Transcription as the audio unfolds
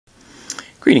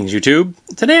Greetings, YouTube.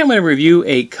 Today I'm going to review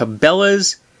a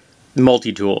Cabela's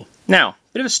multi-tool. Now,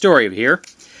 bit of a story here.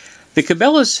 The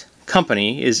Cabela's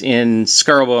company is in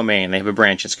Scarborough, Maine. They have a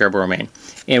branch in Scarborough, Maine.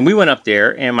 And we went up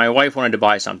there, and my wife wanted to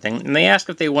buy something, and they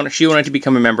asked if she wanted to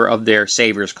become a member of their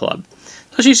Savers Club.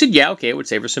 So she said, yeah, okay, it would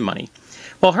save her some money.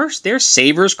 Well, their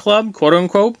Savers Club,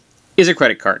 quote-unquote, is a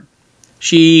credit card.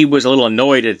 She was a little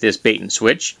annoyed at this bait and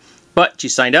switch, but she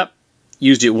signed up,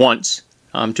 used it once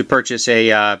to purchase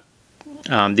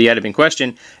the item in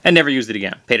question, and never used it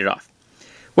again. Paid it off.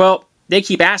 Well, they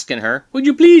keep asking her, would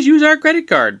you please use our credit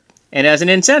card? And as an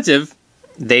incentive,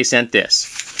 they sent this.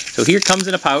 So here comes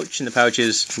in a pouch, and the pouch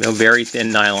is very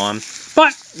thin nylon,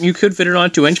 but you could fit it on a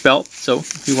 2-inch belt, so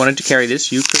if you wanted to carry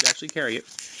this, you could actually carry it.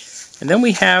 And then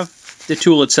we have the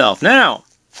tool itself. Now,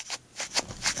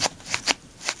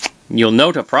 you'll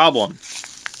note a problem.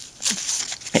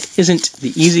 It isn't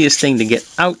the easiest thing to get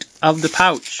out of the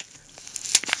pouch.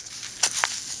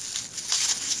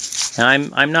 Now,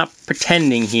 I'm not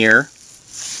pretending here.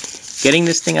 Getting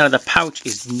this thing out of the pouch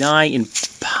is nigh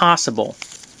impossible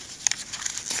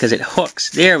because it hooks.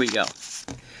 There we go.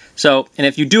 So, and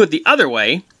if you do it the other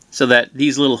way, so that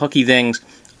these little hooky things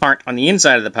aren't on the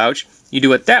inside of the pouch, you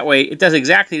do it that way, it does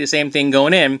exactly the same thing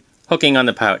going in, hooking on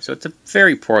the pouch. So it's a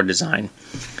very poor design.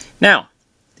 Now,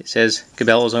 it says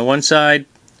Cabela's on one side,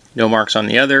 no marks on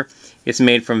the other. It's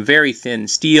made from very thin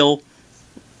steel.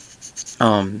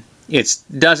 It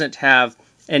doesn't have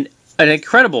an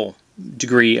incredible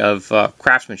degree of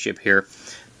craftsmanship here.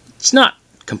 It's not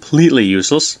completely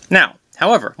useless. Now,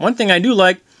 however, one thing I do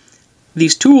like,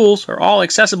 these tools are all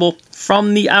accessible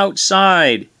from the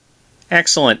outside.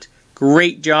 Excellent.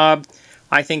 Great job.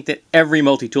 I think that every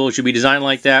multi-tool should be designed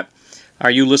like that.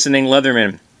 Are you listening,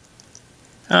 Leatherman?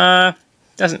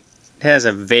 Has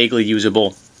a vaguely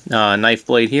usable knife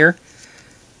blade here.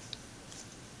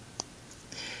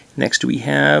 Next we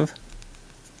have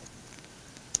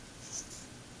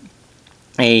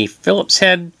a Phillips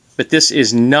head, but this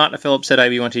is not a Phillips head I'd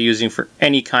be want to using for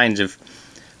any kinds of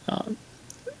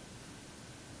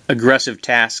aggressive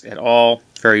task at all.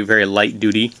 Very, very light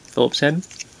duty Phillips head.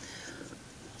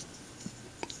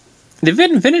 The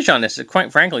fit and finish on this,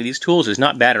 quite frankly, these tools is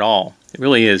not bad at all. It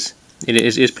really is. It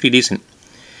is pretty decent.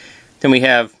 Then we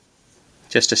have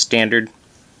just a standard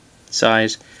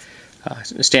size,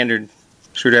 standard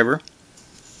screwdriver.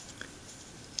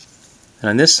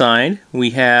 And on this side, we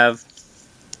have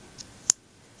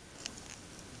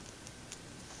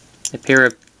a pair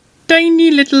of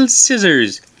tiny little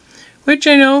scissors, which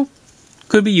I know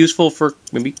could be useful for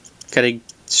maybe cutting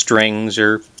strings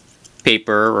or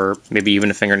paper or maybe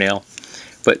even a fingernail,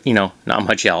 but not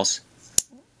much else.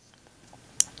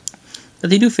 But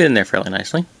they do fit in there fairly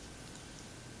nicely.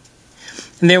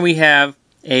 And there we have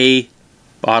a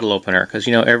bottle opener, because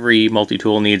every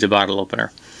multi-tool needs a bottle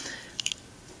opener.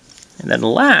 And then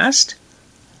last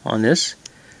on this,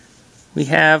 we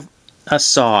have a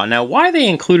saw. Now, why they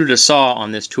included a saw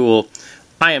on this tool,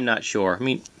 I am not sure. I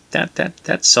mean,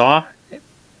 that saw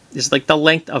is like the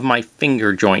length of my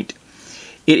finger joint.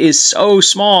 It is so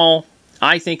small,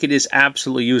 I think it is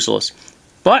absolutely useless.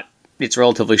 But it's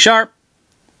relatively sharp.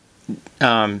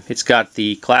 It's got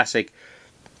the classic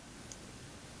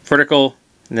vertical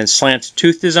and then slant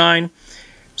tooth design.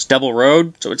 It's double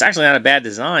road, so it's actually not a bad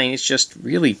design. It's just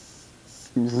really,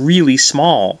 really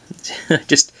small. I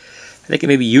think it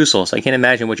may be useless. I can't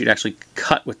imagine what you'd actually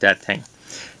cut with that thing.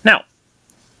 Now,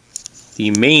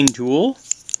 the main tool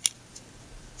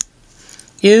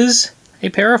is a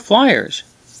pair of pliers.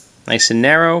 Nice and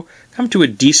narrow, come to a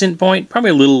decent point,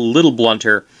 probably a little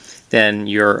blunter than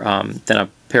than a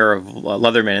pair of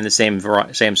Leatherman in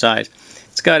the same size.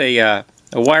 It's got a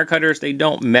wire cutters. They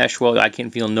don't mesh well. I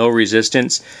can feel no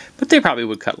resistance, but they probably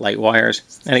would cut light wires.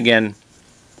 And again,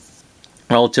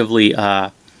 relatively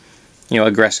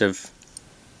aggressive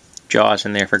jaws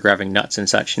in there for grabbing nuts and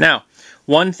such. Now,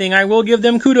 one thing I will give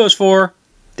them kudos for,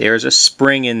 there's a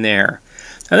spring in there.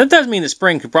 Now that does mean the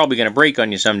spring could probably going to break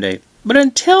on you someday, but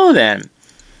until then,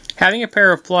 having a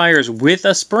pair of pliers with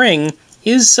a spring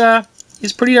is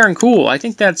pretty darn cool. I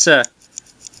think that's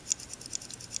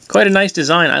quite a nice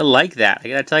design. I like that. I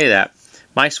gotta tell you that.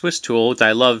 My Swiss tool, which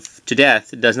I love to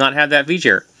death, does not have that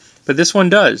feature, but this one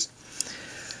does.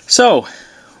 So,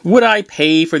 would I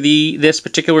pay for this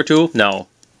particular tool? No.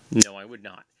 No, I would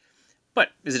not.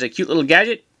 But is it a cute little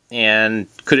gadget? And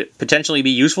could it potentially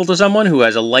be useful to someone who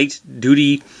has a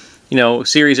light-duty,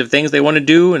 series of things they want to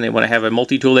do, and they want to have a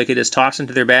multi-tool they could just toss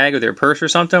into their bag or their purse or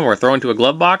something, or throw into a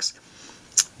glove box?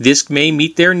 This may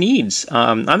meet their needs.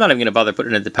 I'm not even going to bother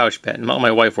putting it in the pouch bed. And let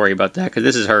my wife worry about that, because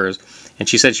this is hers. And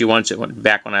she said she wants it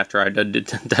back after I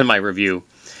done my review.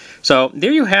 So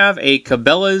there you have a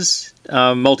Cabela's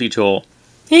multi-tool.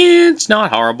 It's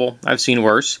not horrible. I've seen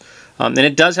worse. And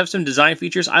it does have some design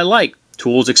features I like.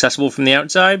 Tools accessible from the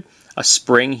outside, a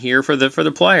spring here for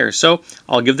the pliers. So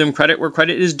I'll give them credit where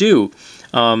credit is due.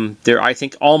 I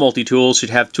think all multi-tools should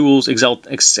have tools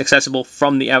accessible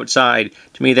from the outside.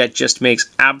 To me, that just makes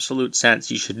absolute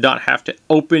sense. You should not have to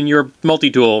open your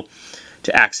multi-tool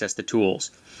to access the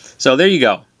tools. So there you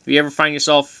go. If you ever find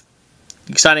yourself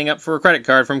signing up for a credit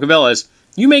card from Cabela's,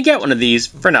 you may get one of these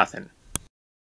for nothing.